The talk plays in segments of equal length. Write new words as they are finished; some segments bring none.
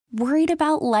Worried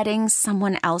about letting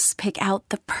someone else pick out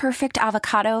the perfect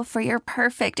avocado for your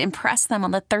perfect impress them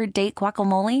on the third date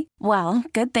guacamole? Well,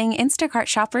 good thing Instacart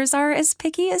shoppers are as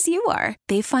picky as you are.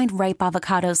 They find ripe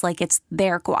avocados like it's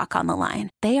their guac on the line.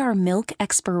 They are milk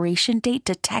expiration date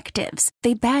detectives.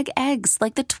 They bag eggs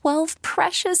like the 12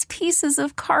 precious pieces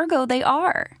of cargo they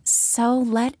are. So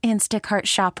let Instacart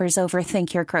shoppers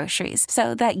overthink your groceries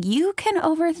so that you can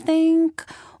overthink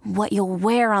what you'll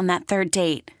wear on that third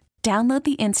date. Download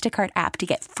the Instacart app to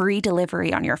get free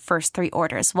delivery on your first 3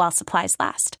 orders while supplies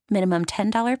last. Minimum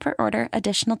 $10 per order.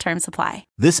 Additional terms apply.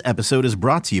 This episode is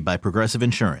brought to you by Progressive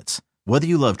Insurance. Whether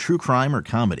you love true crime or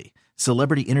comedy,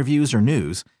 celebrity interviews or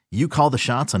news, you call the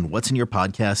shots on what's in your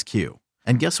podcast queue.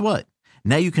 And guess what?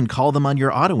 Now you can call them on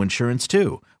your auto insurance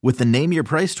too with the Name Your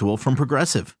Price tool from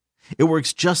Progressive. It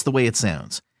works just the way it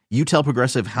sounds. You tell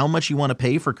Progressive how much you want to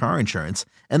pay for car insurance,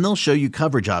 and they'll show you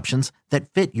coverage options that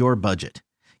fit your budget.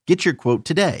 Get your quote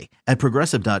today at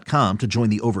Progressive.com to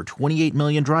join the over 28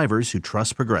 million drivers who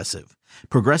trust Progressive.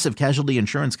 Progressive Casualty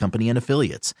Insurance Company and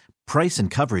Affiliates. Price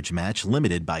and coverage match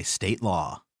limited by state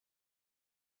law.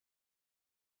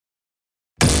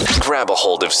 Grab a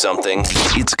hold of something.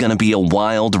 It's going to be a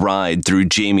wild ride through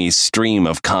Jamie's stream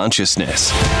of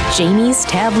consciousness. Jamie's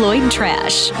Tabloid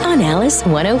Trash on Alice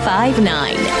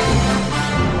 105.9.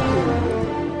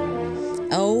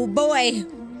 Oh, boy.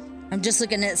 I'm just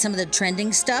looking at some of the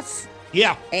trending stuff.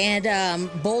 Yeah. And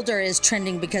Boulder is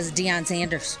trending because of Deion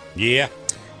Sanders. Yeah.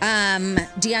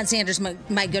 Deion Sanders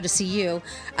might go to CU.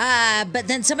 But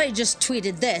then somebody just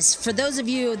tweeted this. For those of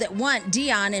you that want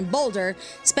Deion in Boulder,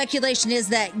 speculation is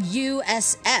that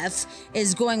USF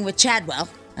is going with Chadwell.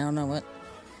 I don't know what.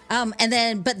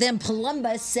 But then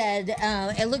Columbus said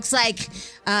it looks like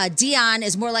Deion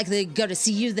is more likely to go to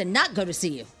CU than not go to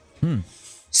CU.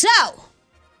 So,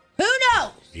 who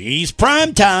knows? He's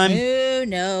prime time. Who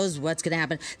knows what's going to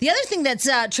happen? The other thing that's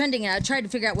trending, and I tried to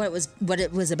figure out what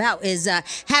it was about, is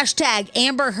hashtag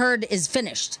Amber Heard is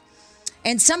finished.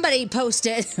 And somebody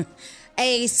posted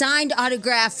a signed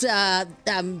autograph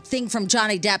thing from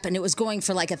Johnny Depp, and it was going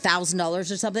for like $1,000 or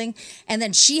something. And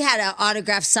then she had an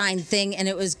autograph signed thing, and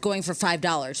it was going for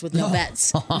 $5 with no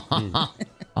bets.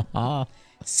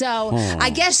 So I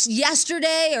guess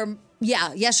yesterday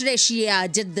she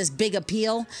did this big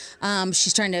appeal.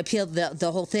 She's trying to appeal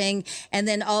the whole thing. And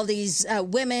then all these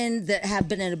women that have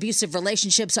been in abusive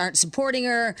relationships aren't supporting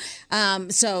her.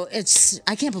 So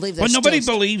I can't believe that. Well, nobody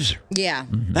believes her. Yeah.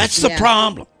 That's the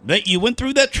problem. That you went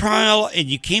through that trial and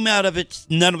you came out of it,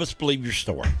 none of us believe your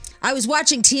story. I was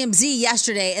watching TMZ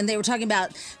yesterday, and they were talking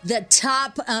about the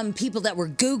top people that were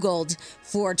Googled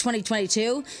for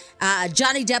 2022.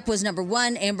 Johnny Depp was number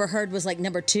 1. Amber Heard was like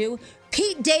number 2.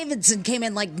 Pete Davidson came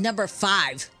in like number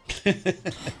 5.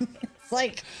 It's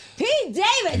like, Pete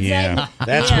Davidson. Yeah,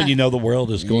 that's when you know the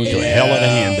world is going to a hell of a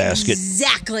handbasket.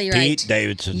 Exactly right. Pete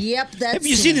Davidson. Yep. Have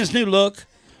you seen his new look?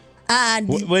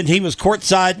 When he was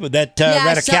courtside with that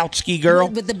Radikowski girl?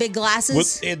 With the big glasses?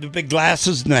 With the big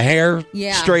glasses and the hair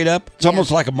straight up. It's almost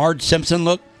like a Marge Simpson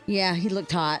look. Yeah, he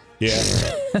looked hot. Yeah.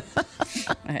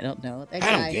 I don't know. That I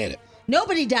guy, don't get it.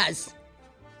 Nobody does.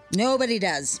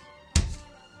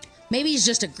 Maybe he's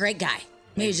just a great guy.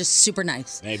 Maybe he's just super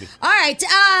nice. Maybe. All right.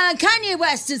 Kanye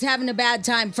West is having a bad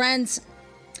time, friends.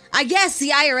 I guess the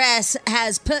IRS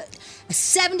has put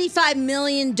 $75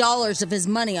 million of his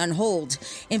money on hold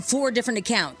in 4 different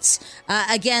accounts.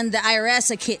 Again, the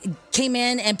IRS came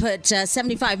in and put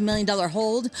 $75 million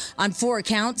hold on 4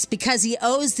 accounts because he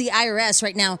owes the IRS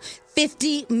right now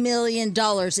 $50 million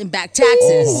in back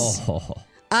taxes.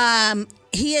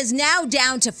 He is now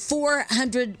down to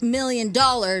 $400 million,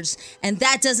 and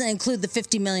that doesn't include the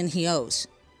 $50 million he owes.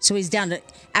 So he's down to,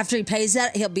 after he pays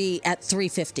that, he'll be at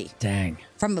 $350. Dang.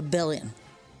 From $1 billion.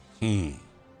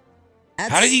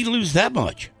 How did he lose that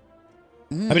much?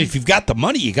 I mean, if you've got the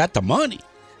money, you got the money.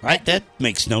 Right? That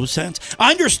makes no sense.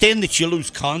 I understand that you lose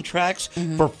contracts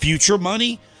for future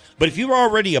money, but if you're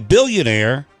already a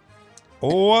billionaire,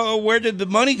 where did the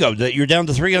money go that you're down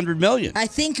to $300 million? I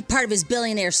think part of his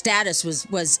billionaire status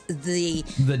was the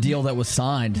deal that was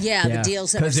signed. Yeah, the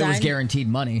deals that were signed. Because it was guaranteed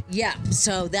money. Yeah,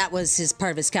 so that was his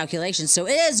part of his calculation. So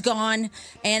it is gone,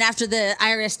 and after the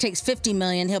IRS takes $50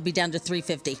 million, he'll be down to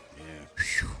 $350.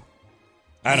 Yeah.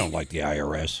 I don't like the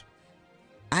IRS.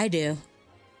 I do.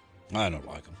 I don't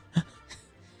like them.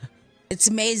 It's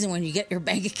amazing when you get your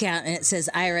bank account and it says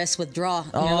IRS withdraw.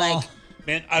 And you're like,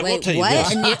 man, I wait, will tell you what?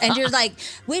 this. And you're like,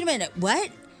 wait a minute, what?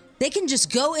 They can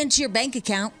just go into your bank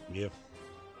account. Yeah.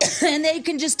 And they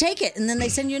can just take it. And then they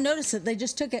send you a notice that they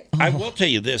just took it. I will tell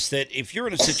you this, that if you're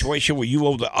in a situation where you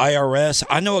owe the IRS,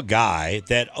 I know a guy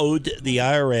that owed the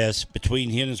IRS between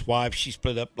he and his wife, she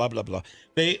split up, blah, blah, blah,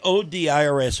 They owed the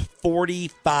IRS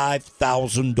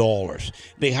 $45,000.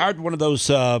 They hired one of those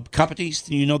companies,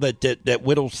 that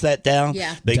whittles that down.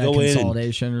 Yeah. They Debt go in.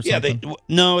 consolidation or something?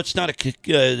 No, it's not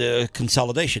a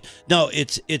consolidation. No,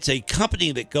 it's a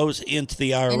company that goes into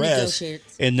the IRS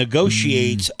and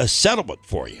negotiates a settlement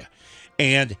for you.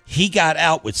 And he got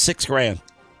out with $6,000.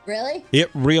 Really?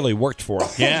 It really worked for him.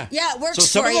 Yeah. Yeah, it works so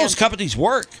some for of those you. companies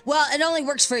work. Well, it only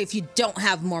works for you if you don't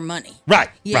have more money. Right.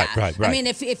 Yeah. Right. I mean,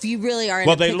 if you really are in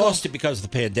Well, a they pickle- lost it because of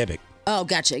the pandemic. Oh,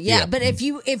 gotcha. Yeah, Yeah. but if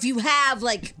you have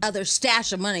like other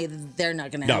stash of money, they're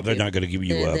not going to. No, they're not going to give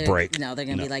you a break. No, they're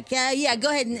going to be like, yeah, go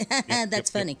ahead and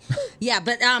that's funny. Yeah,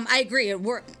 but I agree. It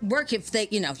work if they,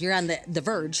 you're on the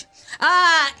verge.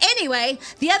 Anyway,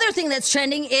 the other thing that's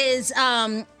trending is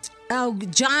John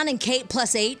and Kate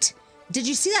 +8. Did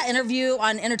you see that interview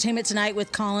on Entertainment Tonight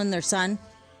with Colin, their son?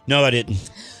 No, I didn't.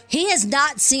 He has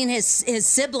not seen his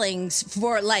siblings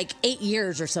for like 8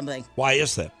 years or something. Why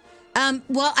is that?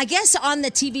 Well, I guess on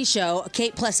the TV show,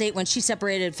 Kate +8, when she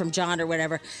separated from John or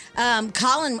whatever,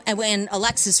 Colin and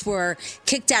Alexis were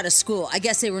kicked out of school. I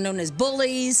guess they were known as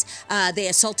bullies. They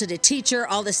assaulted a teacher,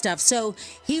 all this stuff. So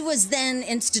he was then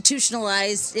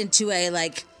institutionalized into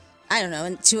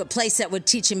into a place that would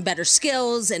teach him better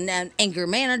skills and anger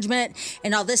management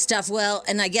and all this stuff. Well,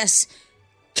 and I guess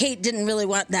Kate didn't really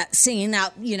want that singing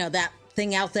out, that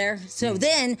thing out there. So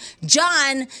then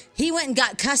John, he went and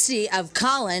got custody of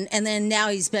Colin, and then now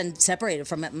he's been separated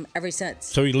from him ever since.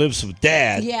 So he lives with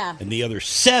Dad. Yeah. And the other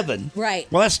 7. Right.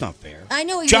 Well, that's not fair. I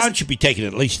know he John was- should be taking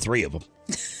at least 3 of them.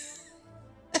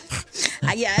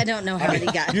 I don't know how he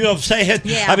got. You know what I'm saying?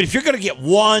 Yeah. I mean, if you're going to get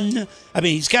one,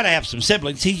 he's got to have some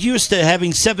siblings. He's used to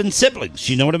having 7 siblings.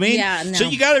 You know what I mean? Yeah, no. So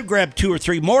you got to grab 2 or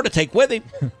 3 more to take with him.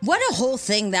 What a whole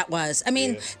thing that was. I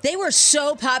mean, they were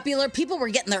so popular. People were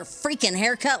getting their freaking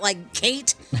haircut like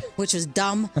Kate, which was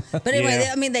dumb. But anyway,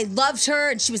 Yeah. they loved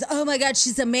her, and she was, oh my God,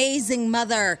 she's an amazing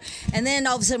mother. And then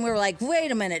all of a sudden we were like,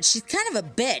 wait a minute, she's kind of a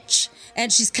bitch,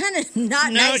 and she's kind of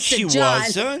not No, nice she to John.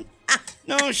 wasn't.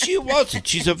 No, she wasn't.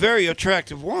 She's a very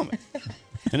attractive woman.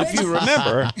 And if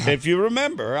you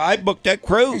remember, I booked that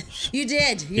cruise. You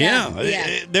did,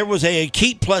 yeah. There was a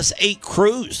Kate +8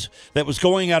 cruise that was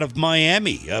going out of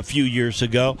Miami a few years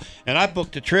ago, and I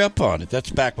booked a trip on it.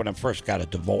 That's back when I first got a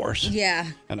divorce. Yeah.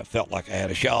 And I felt like I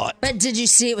had a shot. But did you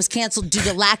see it was canceled due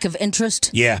to lack of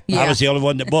interest? Yeah, I was the only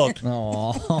one that booked.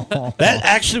 Oh. That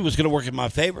actually was going to work in my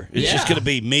favor. It's just going to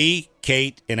be me,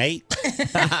 Kate, and 8.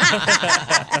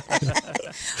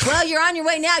 Well, you're on your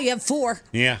way now. You have 4.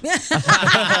 Yeah.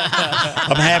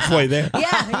 I'm halfway there.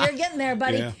 Yeah, you're getting there,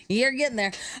 buddy. Yeah. You're getting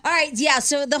there. All right, yeah,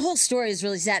 so the whole story is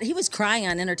really sad. He was crying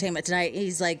on Entertainment Tonight.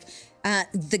 He's like,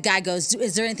 the guy goes,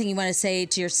 is there anything you want to say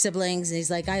to your siblings? And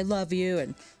he's like, I love you.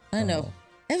 And I don't know.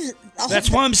 It was a whole That's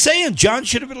why I'm saying John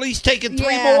should have at least taken 3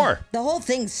 Yeah, more. The whole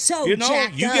thing's so You know,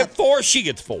 jacked you up. get 4, she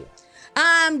gets 4.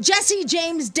 Jesse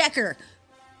James Decker.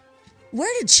 Where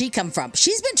did she come from?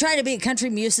 She's been trying to be a country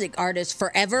music artist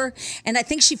forever, and I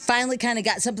think she finally kind of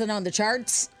got something on the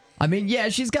charts. I mean, yeah,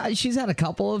 she's had a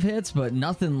couple of hits, but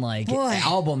nothing like Boy.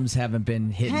 albums haven't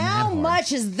been hitting that How hard.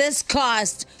 much has this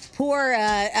cost poor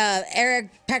Eric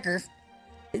Pecker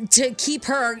to keep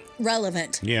her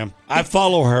relevant? Yeah. I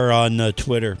follow her on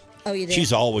Twitter. Oh, you did?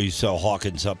 She's always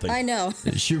hawking something. I know.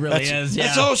 She really is. Yeah,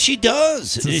 That's all she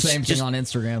does. it's the same thing on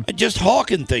Instagram. Just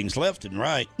hawking things left and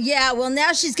right. Yeah, well,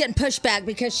 now she's getting pushed back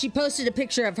because she posted a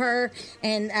picture of her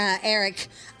and Eric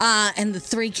and the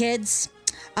 3 kids.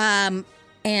 And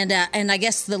I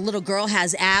guess the little girl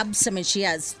has abs. I mean, she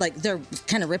has, they're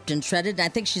kind of ripped and shredded. And I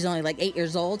think she's only 8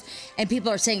 years old. And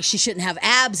people are saying she shouldn't have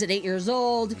abs at 8 years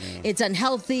old. Yeah. It's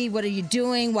unhealthy. What are you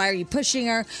doing? Why are you pushing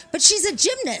her? But she's a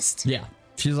gymnast. Yeah.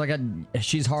 She's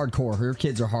she's hardcore. Her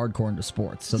kids are hardcore into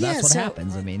sports. So that's what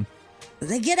happens. I mean,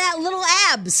 they get out little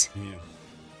abs. Yeah.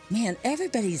 Man,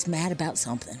 everybody's mad about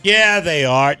something. Yeah, they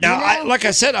are. Now, like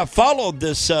I said, I followed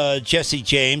this Jesse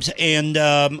James, and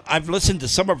I've listened to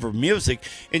some of her music,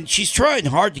 and she's trying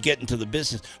hard to get into the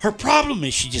business. Her problem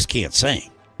is she just can't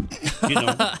sing. You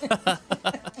know,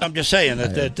 I'm just saying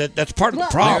that's part of the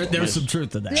problem. There's some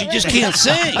truth to that. She just can't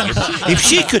sing. If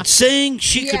she could sing,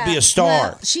 she could be a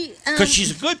star. Because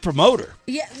she's a good promoter.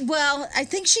 Yeah, well, I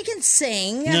think she can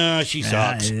sing. No, she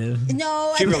sucks.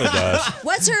 No, she really does.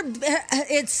 What's her?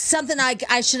 It's something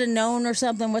I should have known or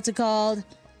something. What's it called?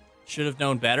 Should have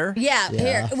known better. Yeah.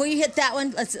 Here, will you hit that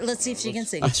one? Let's see if she can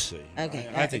sing. Let's see. Okay.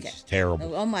 I think she's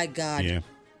terrible. Oh my God. Yeah.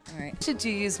 All right. Should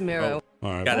you use Miro?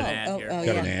 All right. Got an ad here. Oh,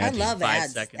 Got yeah. an ad. I love 5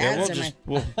 ads. seconds. Yeah, Ads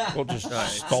we'll just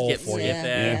stall for you.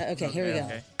 Yeah. Okay, here we go.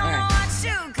 Okay. All right. What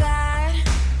you got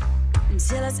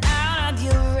until it's out of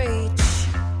your reach.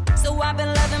 So I've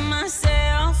been loving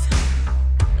myself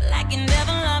like like you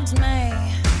never loved me.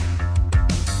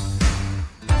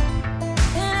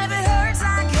 And if it hurts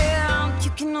like hell, you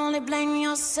can only blame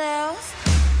yourself.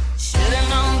 Should've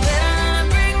known better than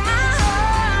to break my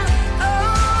heart.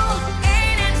 Oh,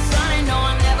 ain't it funny? No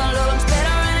one ever looks better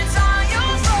and it's all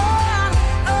your fault.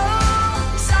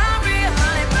 Oh, sorry,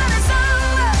 honey, but it's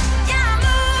over. Yeah, I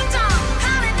moved on.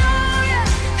 Hallelujah,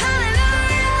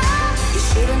 hallelujah. You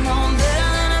should've known better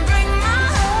than to break my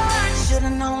heart.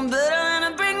 Should've known better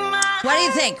than to break my heart. What do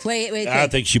you think? Wait. I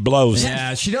think she blows.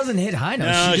 Yeah, she doesn't hit high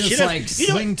notes. No, she just doesn't- like you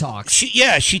know, swing talks.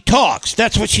 She talks.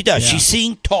 That's what she does. Yeah. She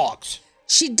sing talks.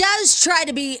 She does try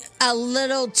to be a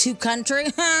little too country,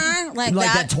 like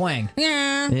that twang.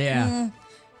 Yeah. Yeah.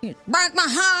 Break my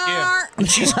heart. But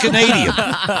she's Canadian.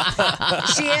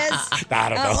 She is. I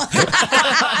don't know.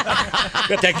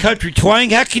 Got that country twang.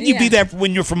 How can you be that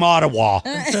when you're from Ottawa?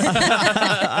 Break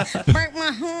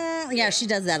my heart. Yeah, she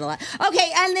does that a lot.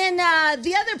 Okay, and then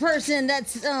the other person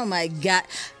that's, oh my God.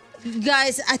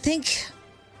 Guys, I think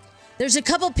there's a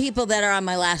couple people that are on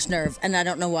my last nerve, and I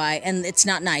don't know why, and it's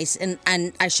not nice, and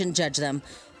I shouldn't judge them.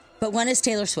 But one is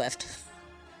Taylor Swift.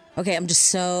 Okay, I'm just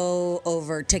so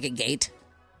over Ticketgate.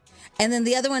 And then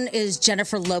the other one is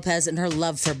Jennifer Lopez and her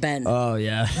love for Ben. Oh,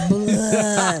 yeah.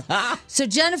 So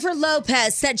Jennifer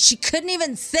Lopez said she couldn't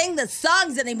even sing the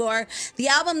songs anymore. The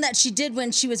album that she did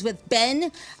when she was with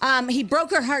Ben, he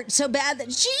broke her heart so bad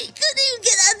that she couldn't even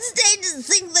get on stage and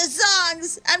sing the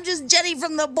songs. I'm just Jenny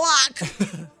from the block.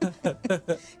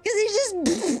 Because he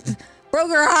just broke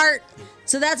her heart.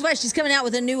 So that's why she's coming out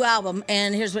with a new album.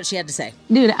 And here's what she had to say.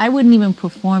 Dude, I wouldn't even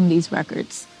perform these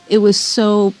records. It was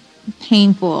so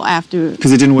painful after it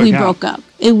didn't work we out. broke up.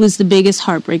 It was the biggest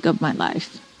heartbreak of my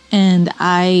life. And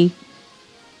I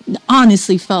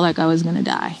honestly felt like I was going to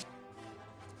die.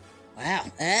 Wow,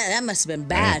 that must have been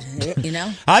bad, you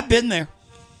know? I've been there.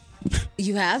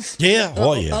 You have? Yeah.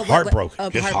 Oh, yeah.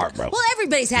 Heartbroken. Just heartbroken. Well,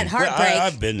 everybody's had heartbreak.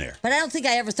 I've been there. But I don't think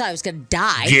I ever thought I was going to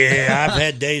die. Yeah, I've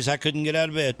had days I couldn't get out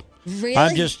of bed. Really?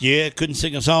 I'm just, couldn't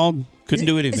sing a song. Couldn't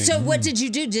do anything. So what did you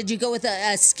do? Did you go with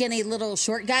a skinny little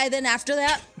short guy then after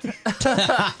that? And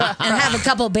have a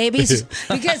couple babies?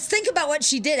 Because think about what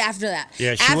she did after that.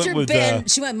 Yeah, she after went with, Ben,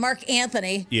 she went Mark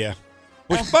Anthony. Yeah.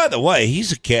 Which, by the way,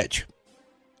 he's a catch.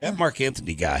 That Mark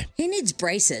Anthony guy. He needs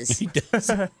braces. He does.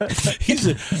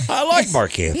 I like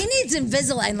Mark Anthony. He needs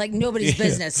Invisalign like nobody's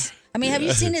business. I mean, have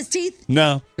you seen his teeth?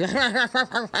 No.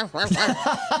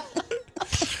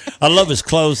 I love his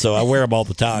clothes, though. I wear them all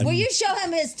the time. Will you show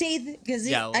him his teeth? Because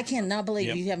Yeah. I cannot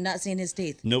believe you have not seen his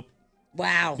teeth. Nope.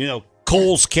 Wow. You know,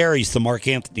 Kohl's carries the Mark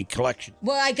Anthony collection.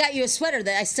 Well, I got you a sweater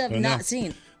that I still have I know. not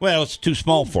seen. Well, it's too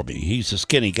small for me. He's a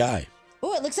skinny guy.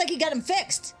 Oh, it looks like he got him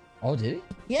fixed. Oh, did he?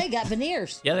 Yeah, he got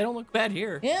veneers. Yeah, they don't look bad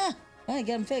here. Yeah, I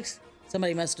got him fixed.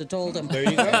 Somebody must have told him. There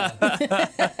you go.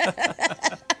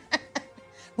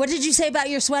 What did you say about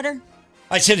your sweater?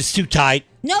 I said it's too tight.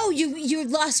 No, you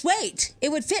lost weight.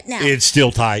 It would fit now. It's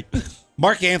still tight.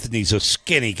 Mark Anthony's a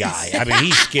skinny guy. I mean,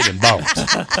 he's skin and bones.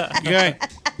 Okay?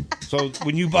 So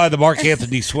when you buy the Mark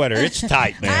Anthony sweater, it's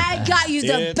tight, man. I got you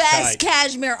the It's best tight.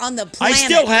 cashmere on the I planet.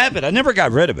 still have it. I never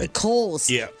got rid of it. Kohl's.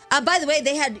 Yeah. By the way,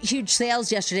 they had huge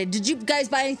sales yesterday. Did you guys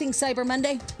buy anything Cyber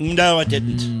Monday? No, I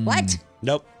didn't. What?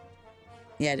 Nope.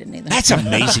 Yeah, I didn't either. That's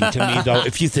amazing to me, though,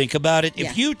 if you think about it. Yeah.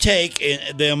 If you take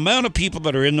the amount of people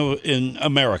that are in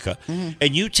America,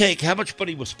 and you take how much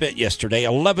money was spent yesterday,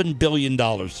 $11 billion,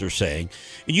 they're saying,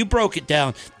 and you broke it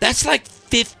down, that's like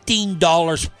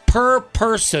 $15 per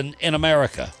person in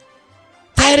America.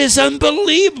 That is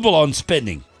unbelievable on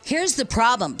spending. Here's the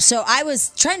problem. So I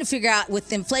was trying to figure out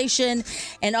with inflation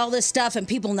and all this stuff and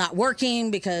people not working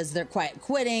because they're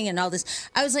quitting and all this.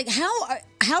 I was like, how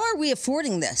are we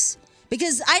affording this?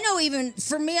 Because I know even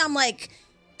for me, I'm like,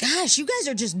 gosh, you guys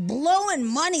are just blowing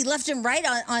money left and right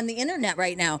on the internet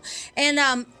right now.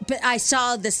 And but I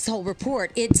saw this whole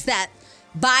report. It's that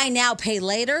buy now, pay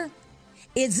later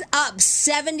is up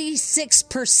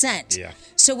 76%. Yeah.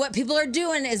 So what people are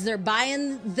doing is they're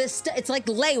buying this. It's like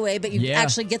layaway, but you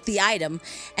actually get the item,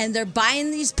 and they're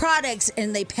buying these products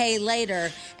and they pay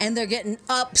later, and they're getting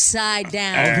upside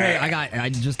down. Okay, I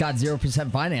just got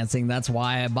 0% financing. That's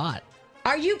why I bought.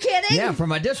 Are you kidding? Yeah, for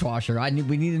my dishwasher.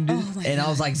 We needed to do, I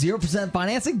was like 0%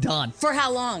 financing done. For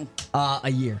how long? A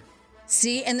year.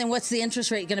 See, and then what's the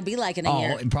interest rate going to be like in a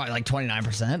year? Probably like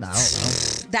 29%. I don't know.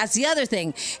 That's the other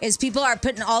thing is people are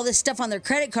putting all this stuff on their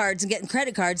credit cards and getting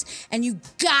credit cards, and you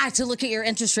got to look at your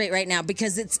interest rate right now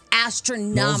because it's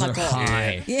astronomical. Those are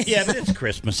high. Yeah, but it's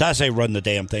Christmas. I say run the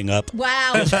damn thing up.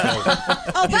 Wow.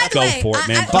 Oh, by the Go way, for it,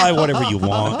 man. Buy whatever you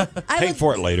want. Pay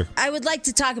for it later. I would like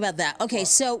to talk about that. Okay,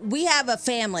 so we have a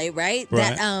family, right?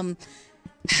 Right. That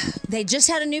They just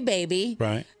had a new baby.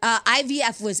 Right.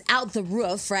 IVF was out the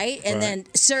roof, right? And then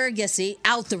surrogacy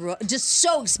out the roof. Just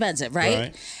so expensive,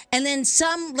 right? And then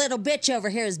some little bitch over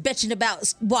here is bitching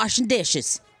about washing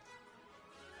dishes.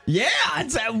 Yeah,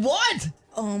 it's what?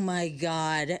 Oh my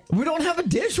God. We don't have a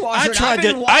dishwasher.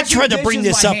 I tried to bring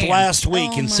this up last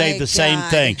week and say the same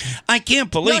thing. I can't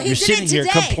believe you're sitting here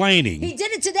complaining. He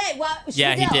did it today. Well,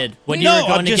 yeah, he did. When you were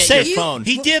going to get your phone.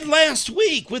 He did last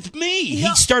week with me.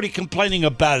 He started complaining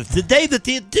about it the day that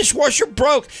the dishwasher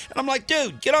broke. And I'm like,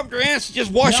 dude, get off your ass and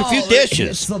just wash a few dishes.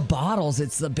 It's the bottles.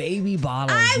 It's the baby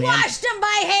bottles. I washed them by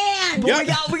hand. But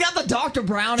we got the Dr.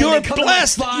 Brown. You're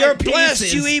blessed. You're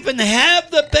blessed you even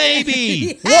have the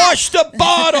baby. Wash the bottles.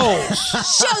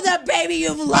 Show the baby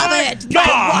you love it by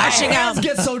washing them. It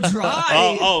gets so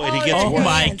dry. And he gets worse. Oh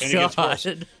my And he gets worse.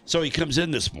 God. So he comes in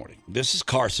this morning. This is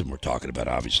Carson we're talking about,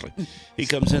 obviously. He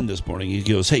comes in this morning. He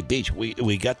goes, hey, Beach,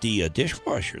 we got the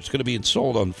dishwasher. It's going to be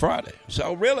installed on Friday.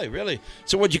 So, really?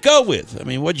 So what'd you go with? I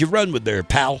mean, what'd you run with there,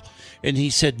 pal? And he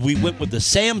said, we went with the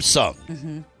Samsung.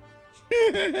 Mm-hmm.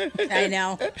 I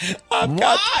know.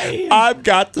 I've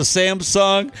got the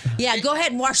Samsung. Yeah, go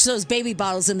ahead and wash those baby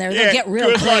bottles in there. They'll get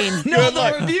real clean.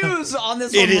 The reviews on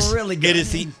this one were really good. It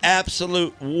is the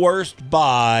absolute worst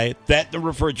buy, the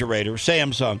refrigerator,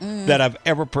 Samsung, that I've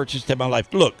ever purchased in my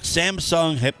life. Look,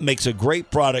 Samsung makes a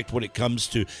great product when it comes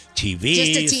to TVs.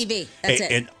 Just a TV. That's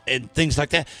it. And things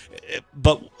like that.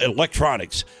 But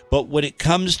electronics. But when it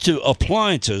comes to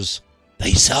appliances,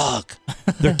 they suck.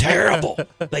 They're terrible.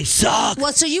 They suck.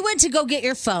 Well, so you went to go get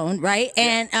your phone, right?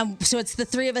 And so it's the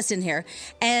three of us in here.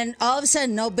 And all of a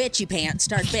sudden, no bitchy pants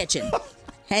start bitching.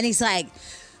 And he's like,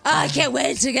 I can't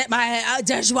wait to get my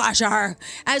dishwasher.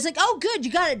 I was like, oh, good.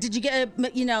 You got it. Did you get,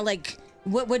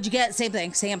 what'd you get? Same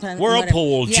thing. Samsung.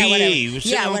 Whirlpool.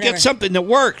 Whatever. Get something that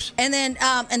works. And then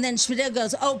Spadil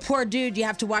goes, oh, poor dude, you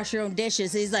have to wash your own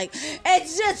dishes. He's like,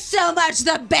 it's just so much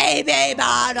the baby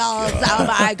bottles. Oh,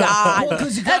 my God.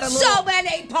 It's so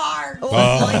many parts.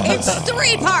 It's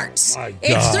 3 parts.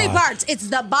 It's 3 parts. It's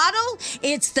the bottle,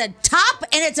 it's the top,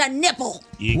 and it's a nipple.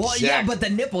 Exactly. Well, yeah, but the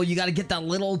nipple, you got to get that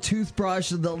little toothbrush,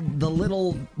 the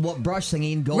little brush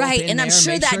thingy, and go right, up in and there I'm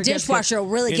sure make that dishwasher will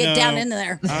really get down into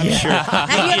there. I'm sure.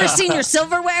 Have you ever seen your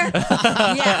silverware?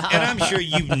 Yeah. And I'm sure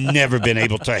you've never been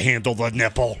able to handle the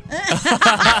nipple.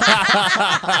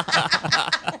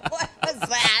 What was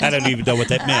that? I don't even know what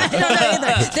that meant. I don't know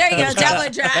either. There you go.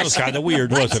 Tabloid trash. That was kind of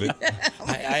weird, wasn't it?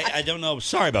 I don't know.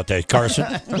 Sorry about that, Carson.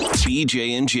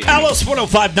 BJ and Jamie. Alice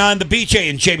 105.9, the BJ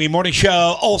and Jamie Morning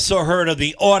Show. Also heard of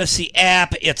the Odyssey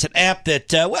app. It's an app that,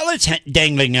 it's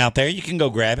dangling out there. You can go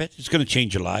grab it. It's going to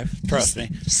change your life. Trust me.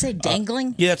 Did you say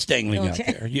dangling? Yeah, it's dangling out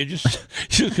there. You just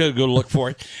gotta go look for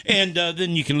it. And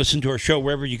then you can listen to our show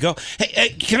wherever you go. Hey,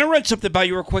 can I run something by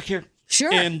you real quick here?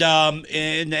 Sure. And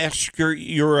ask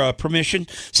your permission,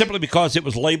 simply because it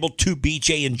was labeled to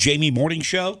BJ and Jamie Morning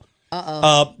Show.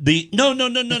 No.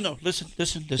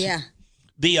 Listen. Yeah.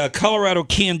 The Colorado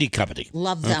Candy Company.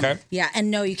 Love them. Okay? Yeah, and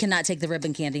no, you cannot take the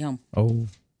ribbon candy home. Oh.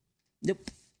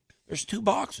 Nope. There's 2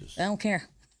 boxes. I don't care.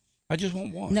 I just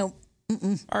want one. No.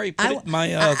 I already put it in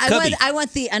my cubby. I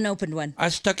want the unopened one. I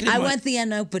stuck it in want the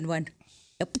unopened one.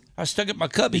 Yep. I stuck it in my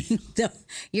cubby.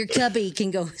 Your cubby can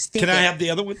go stick Can I it. have the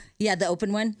other one? Yeah, the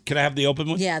open one. Can I have the open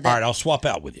one? Yeah. All right, I'll swap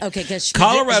out with you. Okay, because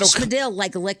Colorado Spadil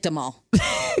licked them all.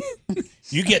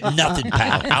 You get nothing,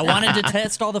 pal. I wanted to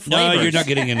test all the flavors. No, you're not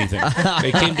getting anything.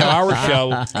 It came to our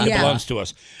show. It belongs to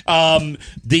us.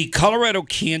 The Colorado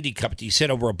Candy Company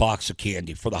sent over a box of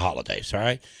candy for the holidays, all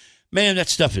right? Man, that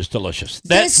stuff is delicious.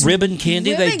 That ribbon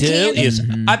candy they do is,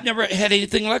 I've never had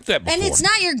anything like that before. And it's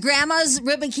not your grandma's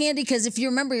ribbon candy, because if you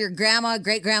remember your grandma,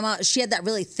 great-grandma, she had that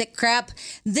really thick crap.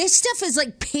 This stuff is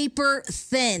like paper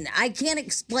thin. I can't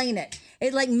explain it.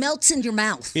 It like melts in your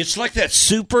mouth. It's like that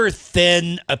super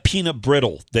thin peanut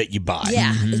brittle that you buy.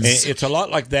 Yeah. It's a lot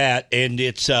like that, and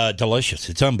it's delicious.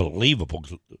 It's unbelievable.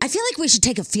 I feel like we should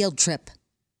take a field trip.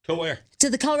 To where? To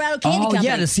the Colorado Candy Company. Oh,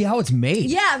 yeah, to see how it's made.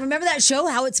 Yeah, remember that show,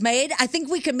 How It's Made? I think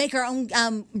we could make our own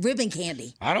ribbon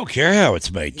candy. I don't care how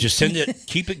it's made. Just send it.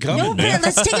 Keep it coming, No, man.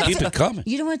 let's take Keep it coming.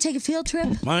 You don't want to take a field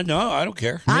trip? No, I don't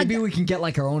care. Maybe we can get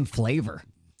like our own flavor.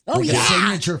 Oh, like yeah. a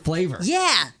signature flavor.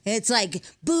 Yeah. It's like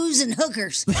booze and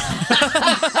hookers. Booze and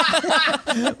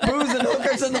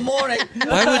hookers in the morning.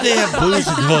 Why would they have booze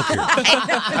and hookers?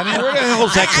 I mean, where the hell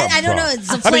does that come from? I don't know.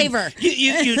 It's a flavor.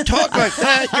 You talk like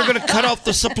that, you're going to cut off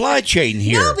the supply chain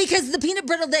here. No, because the peanut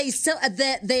brittle they sent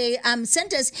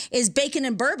us is bacon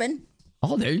and bourbon.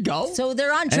 Oh, there you go. So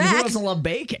they're on track. And who doesn't love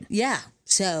bacon? Yeah.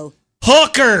 So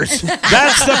Hookers.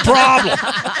 That's the problem.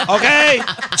 Okay?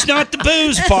 It's not the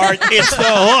booze part. It's the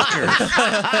hookers.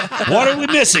 What are we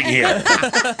missing here?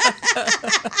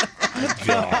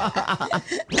 God.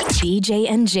 BJ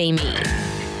and Jamie.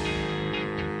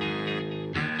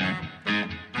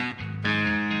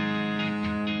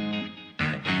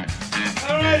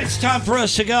 All right, it's time for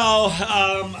us to go.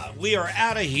 We are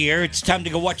out of here. It's time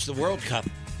to go watch the World Cup.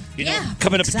 You know,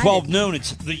 coming up at 12 noon,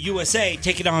 it's the USA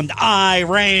taking on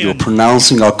Iran. You're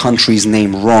pronouncing our country's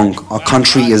name wrong. Our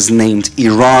country is named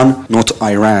Iran, not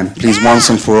Iran. Please, once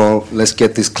and for all, let's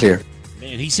get this clear.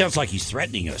 Man, he sounds like he's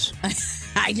threatening us.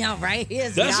 I know, right? He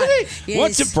is Doesn't he?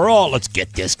 Once and for all, let's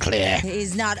get this clear.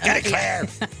 He's not. Get it clear.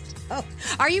 Oh,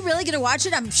 are you really going to watch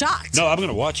it? I'm shocked. No, I'm going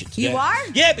to watch it today. You are?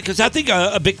 Yeah, because I think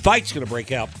a big fight's going to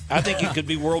break out. I think it could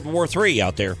be World War III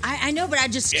out there. I know, but I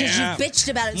just, because you bitched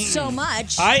about it so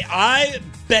much. I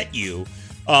bet you,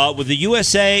 with the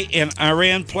USA and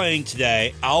Iran playing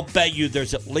today, I'll bet you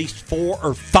there's at least 4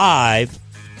 or 5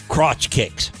 crotch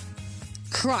kicks.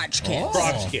 Crotch kicks? Oh,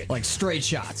 crotch kicks. Like straight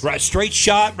shots. Right, straight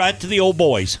shot right to the old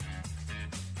boys.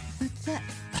 What's that?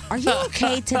 Are you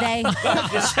okay today?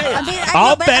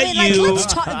 I'll bet you. Let's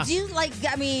talk. Do you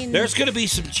there's going to be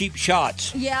some cheap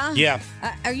shots. Yeah? Yeah.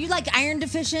 Are you like iron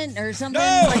deficient or something?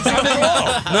 No, not at all.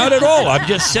 Not at all. I'm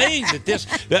just saying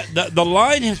that the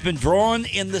line has been drawn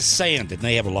in the sand, and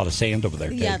they have a lot of sand over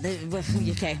there. Yeah,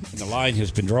 okay. And the line has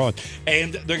been drawn,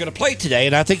 and they're going to play today,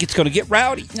 and I think it's going to get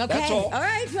rowdy. Okay. That's all. All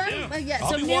right.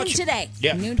 So noon watching. today.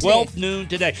 Yeah, noon 12 noon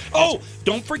today. Oh,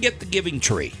 don't forget the Giving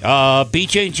Tree.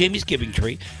 BJ and Jamie's Giving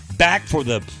Tree. Back for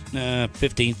the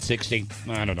 15th, 16th.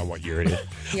 I don't know what year it is.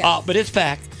 But it's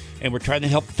back, and we're trying to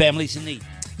help families in need.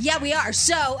 Yeah, we are.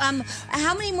 So,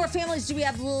 how many more families do we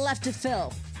have left to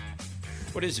fill?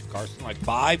 What is it, Carson? Like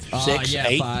 5, 6,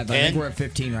 8, 5. 10? I think we're at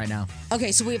 15 right now.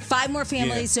 Okay, so we have 5 more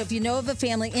families. Yeah. So if you know of a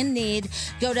family in need,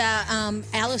 go to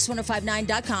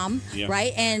alice1059.com,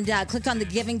 right? And click on the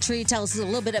Giving Tree. Tell us a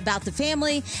little bit about the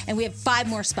family. And we have 5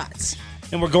 more spots.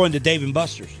 And we're going to Dave &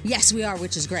 Buster's. Yes, we are,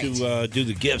 which is great. To do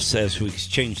the gifts as we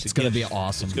exchange the gifts. It's going to be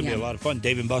awesome. It's going to be a lot of fun.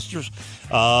 Dave & Buster's.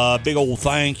 Big old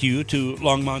thank you to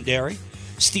Longmont Dairy,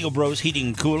 Steel Bros Heating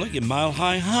and Cooling, and Mile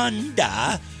High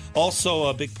Honda. Also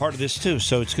a big part of this, too.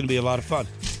 So it's going to be a lot of fun.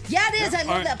 Yeah, it is. I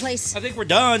love that place. I think we're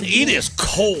done. It is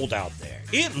cold out there.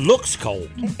 It looks cold.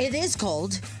 It is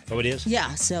cold. Oh, it is?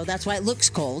 Yeah, so that's why it looks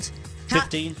cold.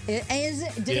 15? Is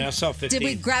it? I saw 15. Did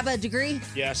we grab a degree?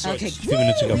 Yeah, I saw it a few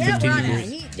minutes ago. 15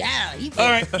 degrees. All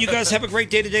right, you guys have a great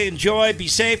day today. Enjoy, be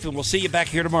safe, and we'll see you back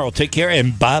here tomorrow. Take care,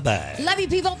 and bye-bye. Love you,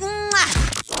 people.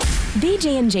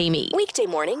 BJ and Jamie, weekday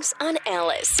mornings on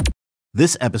Alice.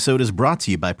 This episode is brought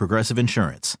to you by Progressive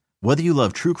Insurance. Whether you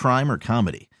love true crime or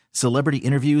comedy, celebrity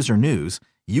interviews or news,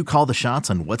 you call the shots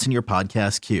on what's in your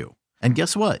podcast queue. And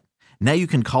guess what? Now you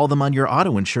can call them on your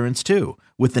auto insurance, too,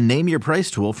 with the Name Your Price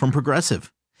tool from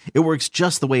Progressive. It works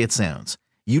just the way it sounds.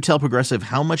 You tell Progressive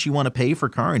how much you want to pay for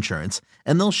car insurance,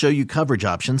 and they'll show you coverage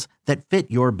options that fit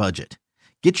your budget.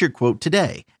 Get your quote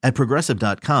today at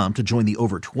Progressive.com to join the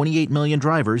over 28 million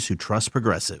drivers who trust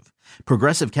Progressive.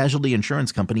 Progressive Casualty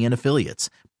Insurance Company and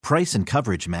Affiliates. Price and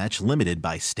coverage match limited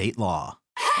by state law.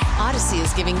 Odyssey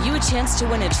is giving you a chance to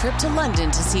win a trip to London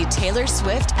to see Taylor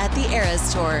Swift at the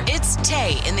Eras Tour. It's Tay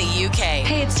in the UK.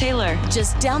 Hey, it's Taylor.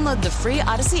 Just download the free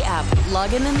Odyssey app,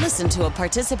 log in and listen to a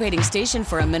participating station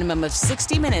for a minimum of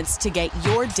 60 minutes to get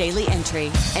your daily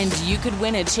entry. And you could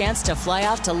win a chance to fly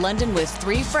off to London with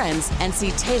 3 friends and see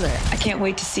Taylor. I can't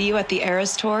wait to see you at the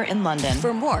Eras Tour in London.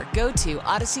 For more, go to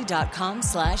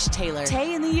odyssey.com/Taylor.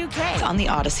 Tay in the UK. It's on the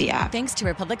Odyssey app. Thanks to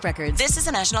Republic Records. This is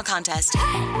a national contest.